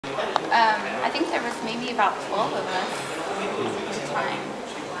I think there was maybe about 12 of us at the time.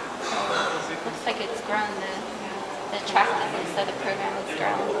 So looks like it's grown. The attractiveness of the program has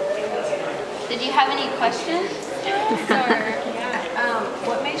grown. Did you have any questions?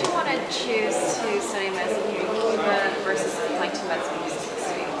 What made you want to choose to study medicine here in Cuba versus like to med school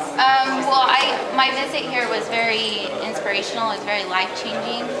students? Well, my visit here was very inspirational. It was very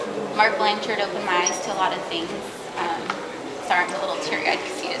life-changing. Mark Blanchard opened my eyes to a lot of things. Sorry, I'm a little teary-eyed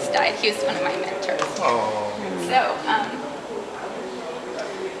because he just died. He was one of my mentors. Oh.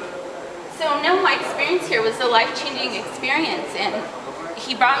 So no, my experience here was a life-changing experience, and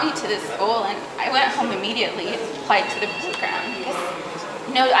he brought me to this school, and I went home immediately and applied to the program because,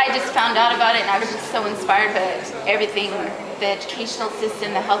 I just found out about it, and I was just so inspired by everything, the educational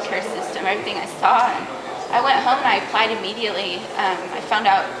system, the healthcare system, everything I saw. And I went home and I applied immediately. I found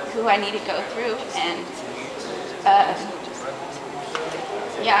out who I needed to go through, and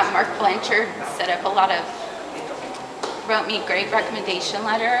Mark Blanchard wrote me a great recommendation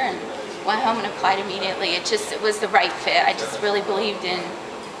letter, and went home and applied immediately. It was the right fit. I just really believed in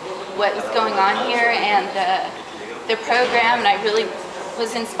what was going on here and the program, and I really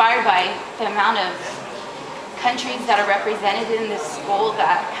was inspired by the amount of countries that are represented in this school.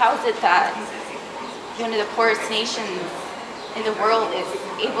 How is it that one of the poorest nations in the world is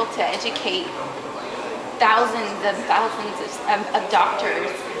able to educate thousands of doctors,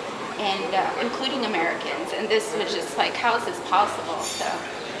 and including Americans, and this was just like, how is this possible? So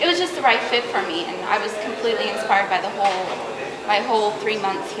it was just the right fit for me, and I was completely inspired by my whole 3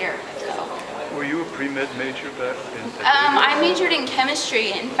 months here. So. Were you a pre-med major back in? I majored in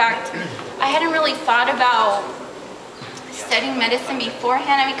chemistry. In fact, I hadn't really thought about studying medicine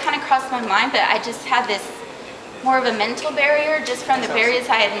beforehand. I mean, it kind of crossed my mind, but I just had this more of a mental barrier just from the barriers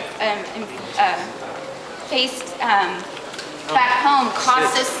I had faced back home,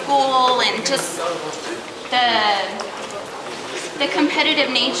 cost of school, and just the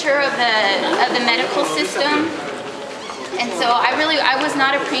competitive nature of the medical system. And so I was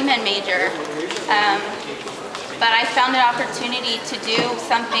not a pre-med major, but I found an opportunity to do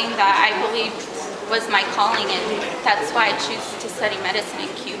something that I believed was my calling, and that's why I choose to study medicine in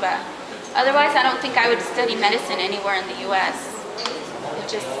Cuba. Otherwise, I don't think I would study medicine anywhere in the U.S.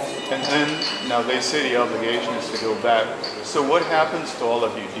 And then, now they say the obligation is to go back. So what happens to all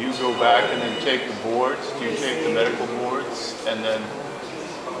of you? Do you go back and then take the boards? Do you take the medical boards and then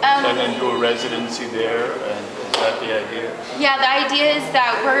do a residency there? And is that the idea? Yeah, the idea is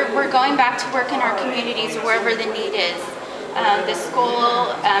that we're going back to work in our communities or wherever the need is. The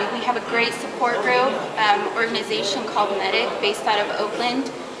school, we have a great support group, organization called MEDIC based out of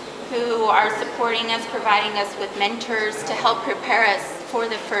Oakland, who are supporting us, providing us with mentors to help prepare us for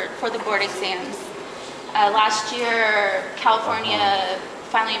the board exams. Last year, California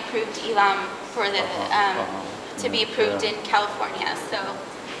finally approved ELAM for to be approved in California. So,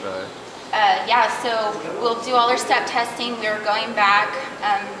 so we'll do all our step testing. We're going back.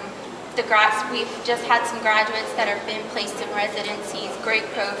 We've just had some graduates that have been placed in residencies, great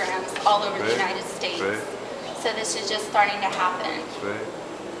programs all over the United States. So this is just starting to happen.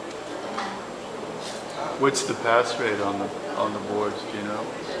 What's the pass rate on the boards? Do you know?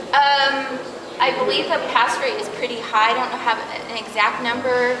 I believe the pass rate is pretty high. I don't have an exact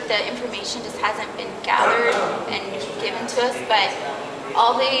number. The information just hasn't been gathered and given to us. But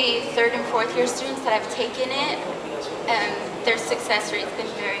all the 3rd and 4th year students that have taken it, their success rate's been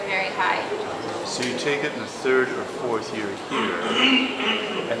very, very high. So you take it in the 3rd or 4th year here,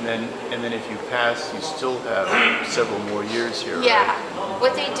 and then if you pass, you still have several more years here. Yeah. Right?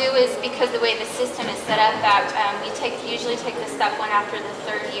 What they do is, because the way the system is set up, that we usually take the step 1 after the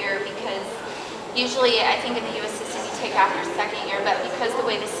 3rd year, because usually I think in the U.S. system you take after 2nd year, but because the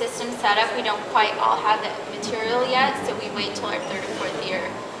way the system's set up, we don't quite all have the material yet, so we wait till our 3rd or 4th year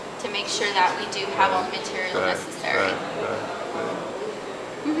to make sure that we do have all the material necessary.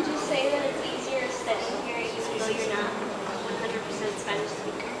 Would you say that it's easier studying here even though you're not 100% Spanish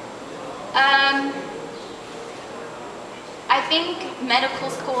speaker? I think medical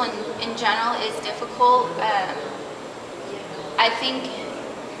school in general is difficult. I think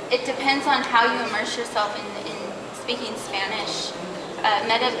it depends on how you immerse yourself in speaking Spanish.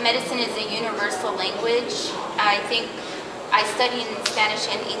 Medicine is a universal language. I think I study in Spanish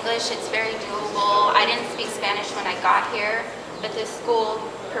and English. It's very doable. I didn't speak Spanish when I got here, but the school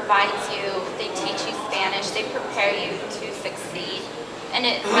provides they teach you Spanish, they prepare you to succeed. And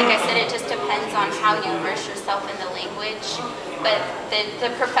like I said, it just depends on how you immerse yourself in the language. But the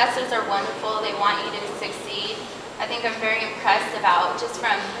professors are wonderful, they want you to succeed. I think I'm very impressed about, just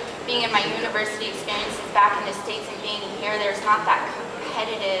from being in my university experiences back in the States and being here, there's not that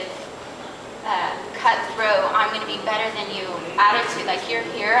competitive cutthroat, I'm going to be better than you attitude. Like, you're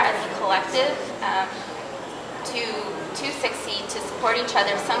here as a collective to succeed, to support each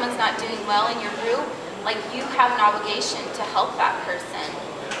other. If someone's not doing well in your group, like, you have an obligation to help that person.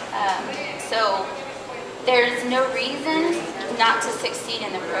 So there's no reason not to succeed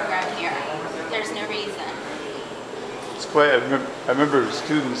in the program here. There's no reason. It's quite, I remember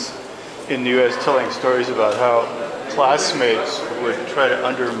students in the U.S. telling stories about how classmates would try to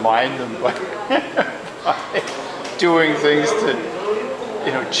undermine them by, by doing things to,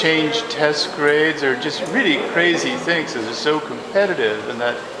 change test grades or just really crazy things because they're so competitive, and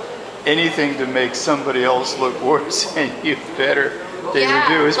that anything to make somebody else look worse and you better they would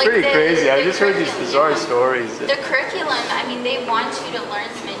do. It's like pretty crazy. I just heard these bizarre stories. The curriculum, I mean, they want you to learn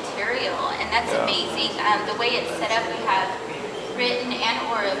the material, and that's amazing. The way it's set up, we have written and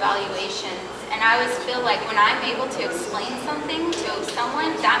oral evaluations, and I always feel like when I'm able to explain something to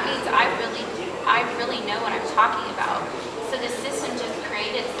someone, that means I really know what I'm talking about. So the system just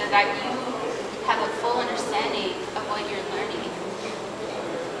created so that you have a full understanding of what you're learning.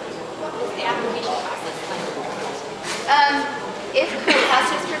 What is the application process like? If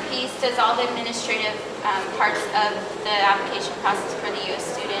Pastors for Peace does all the administrative parts of the application process for the U.S.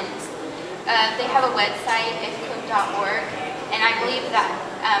 students, they have a website, ifco.org, and I believe that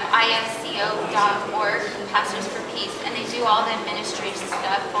ifco.org, Pastors for Peace, and they do all the administrative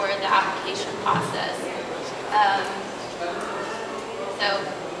stuff for the application process. So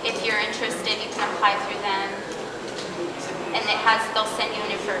if you're interested, you can apply through them, and they'll send you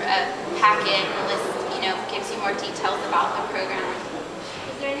a packet and a list. Gives you more details about the program.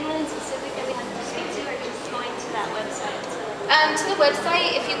 Is there anyone specific that we have to speak to, or just going to that website? To the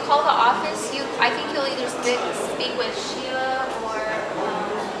website, if you call the office, I think you'll either speak with Sheila or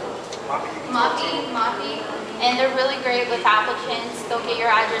Moppy, and they're really great with applicants. They'll get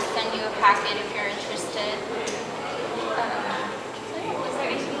your address, send you a packet if you're interested. Was there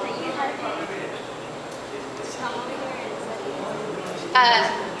anything that you had to come over here and study?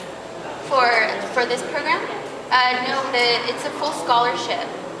 For this program? No, it's a full scholarship.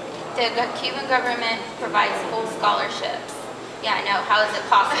 The Cuban government provides full scholarships. Yeah, I know. How is it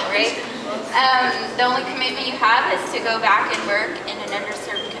possible, right? The only commitment you have is to go back and work in an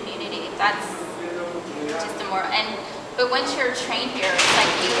underserved community. That's just but once you're trained here, it's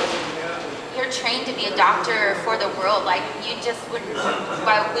like you're trained to be a doctor for the world. Like, you just wouldn't,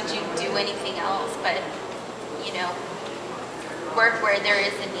 why would you do anything else but, work where there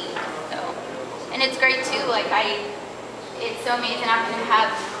is a need. So, and it's great too. Like, it's so amazing. I'm going to have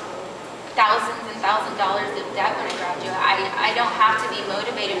thousands and thousands of dollars of debt when I graduate. I don't have to be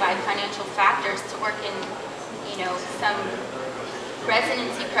motivated by financial factors to work in, some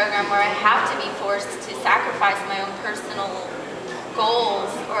residency program where I have to be forced to sacrifice my own personal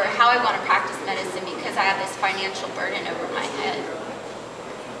goals or how I want to practice medicine because I have this financial burden over my head.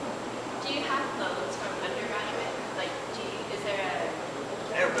 Do you have loans from undergraduate? Like, is there a...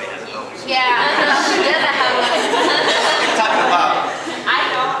 Everybody has those. Yeah, she doesn't have one. You're talking about.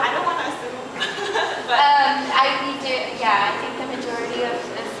 I don't want to assume. But I think the majority of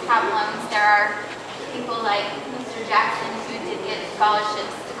us have loans. There are people like Mr. Jackson who did get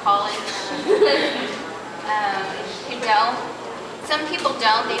scholarships to college, who don't. Some people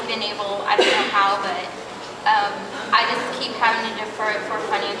don't. They've been able, I don't know how, but I just keep having to defer it for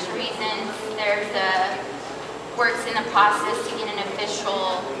financial reasons. There's works in the process to get an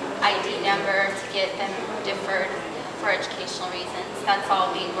official ID number to get them deferred for educational reasons. That's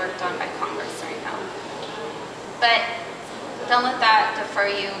all being worked on by Congress right now. But don't let that defer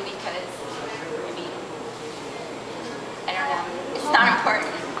you because, I don't know, it's not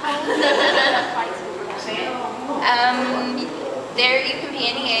important. There you can be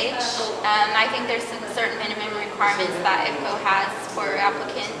any age. I think there's some certain minimum requirements that IFCO has for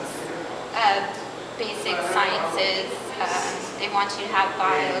applicants. Basic sciences, they want you to have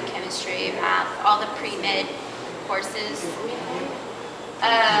biochemistry, math, all the pre-med courses.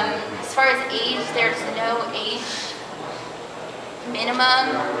 As far as age, there's no age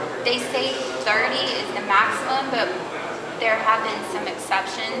minimum. They say 30 is the maximum, but there have been some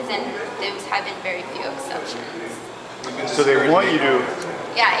exceptions, and those have been very few exceptions. So they want you to...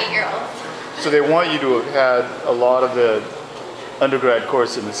 Yeah, 8-year-olds. So they want you to have had a lot of the undergrad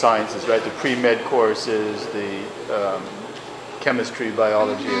courses in the sciences, right? The pre-med courses, the chemistry,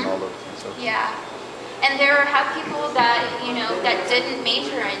 biology, and all those things. So. Yeah. And there have people that, that didn't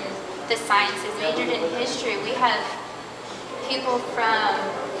major in the sciences, majored in history. We have people from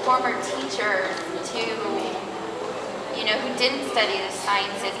former teachers to, who didn't study the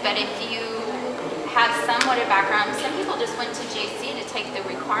sciences. But if you have somewhat of background, some people just went to JC to take the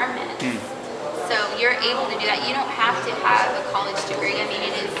requirements. So, you're able to do that. You don't have to have a college degree. I mean,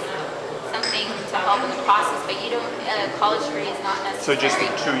 it is something to help in the process, but you don't. A college degree is not So necessary. just a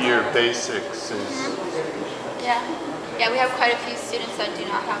 2-year basics is. Yeah, yeah. We have quite a few students that do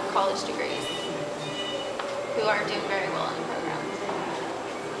not have college degrees who are doing very well in the program.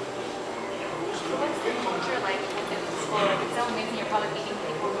 What's the culture like within the school? Like, it's so amazing. You're probably meeting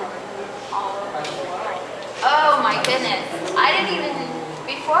people from all over the world. Oh my goodness! I didn't even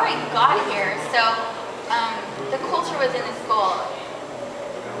before I got here. So the culture within the school,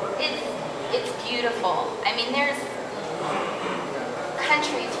 it's beautiful. I mean, there's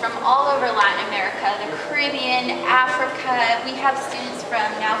countries from all over Latin America, the Caribbean, Africa. We have students from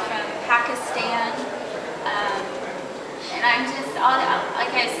Pakistan, and I'm just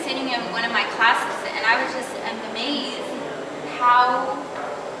like I was sitting in one of my classes, and I was just amazed how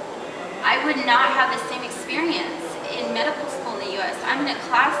I would not have the same experience in medical school in the U.S. I'm in a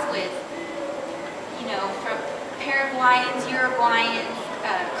class with, from Paraguayans, Uruguayans,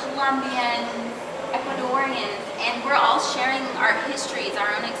 Colombians, Ecuadorians, and we're all sharing our histories,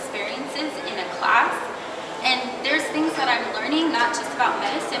 our own experiences in a class. And there's things that I'm learning, not just about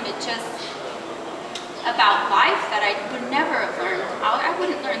medicine, but just about life that I would never have learned. I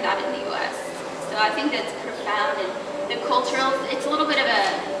wouldn't learn that in the U.S. So I think that's profound. And the cultural, it's a little bit of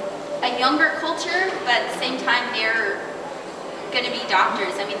a younger culture, but at the same time, they're going to be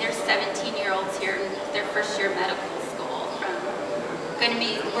doctors. I mean, there's 17-year-olds here in their first year of medical school, going to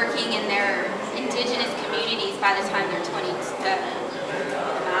be working in their indigenous communities by the time they're 24.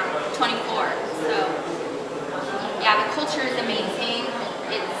 So, yeah, the culture is amazing.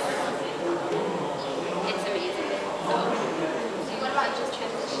 It's amazing. So, What about just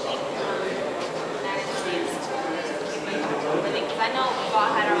transitioning from the United States to Cuba? Because I know we've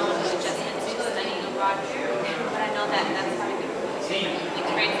all had our own adjustments to studying abroad, but I know that that's probably the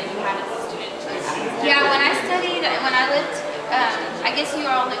experience that you had as a student. yeah, when I lived, I guess you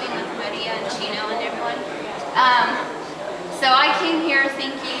were all living with Maria and Chino and everyone. So I came here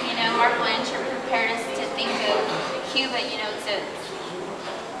thinking, Mark Blanchard prepared us to think of Cuba, it's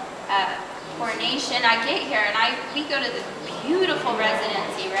for a nation. I get here and we go to the beautiful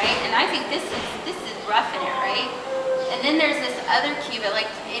residency, right? And I think this is roughing it, right? And then there's this other Cuba. Like,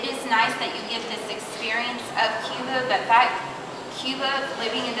 it is nice that you get this experience of Cuba, but that Cuba,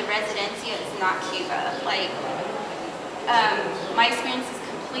 living in the residencia, is not Cuba. Like, my experience is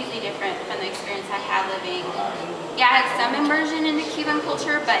completely different from the experience I had living. Yeah, I had some immersion into Cuban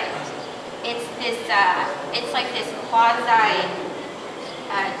culture, but it's this, it's like this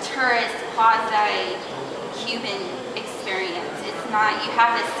quasi-tourist, quasi-Cuban experience. It's not, you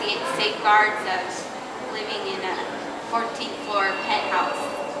have the safeguards of living in a 14th floor penthouse,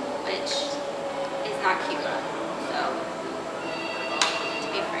 which is not Cuba, so, to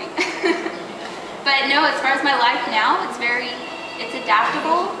be frank. But no, as far as my life now, it's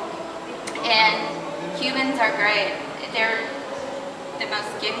adaptable, and Cubans are great. They're the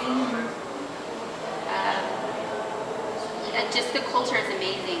most giving. Just the culture is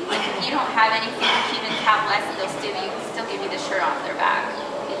amazing. Like, if you don't have anything, the Cubans have less, and they'll still give you the shirt off their back.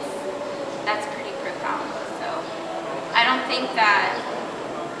 That's pretty profound. So I don't think that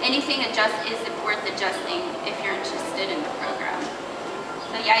anything is worth adjusting if you're interested in the program.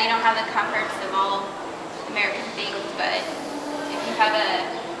 So yeah, you don't have the comforts of all American things, but if you have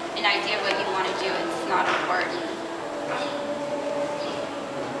an idea of what you want to do, it's not important.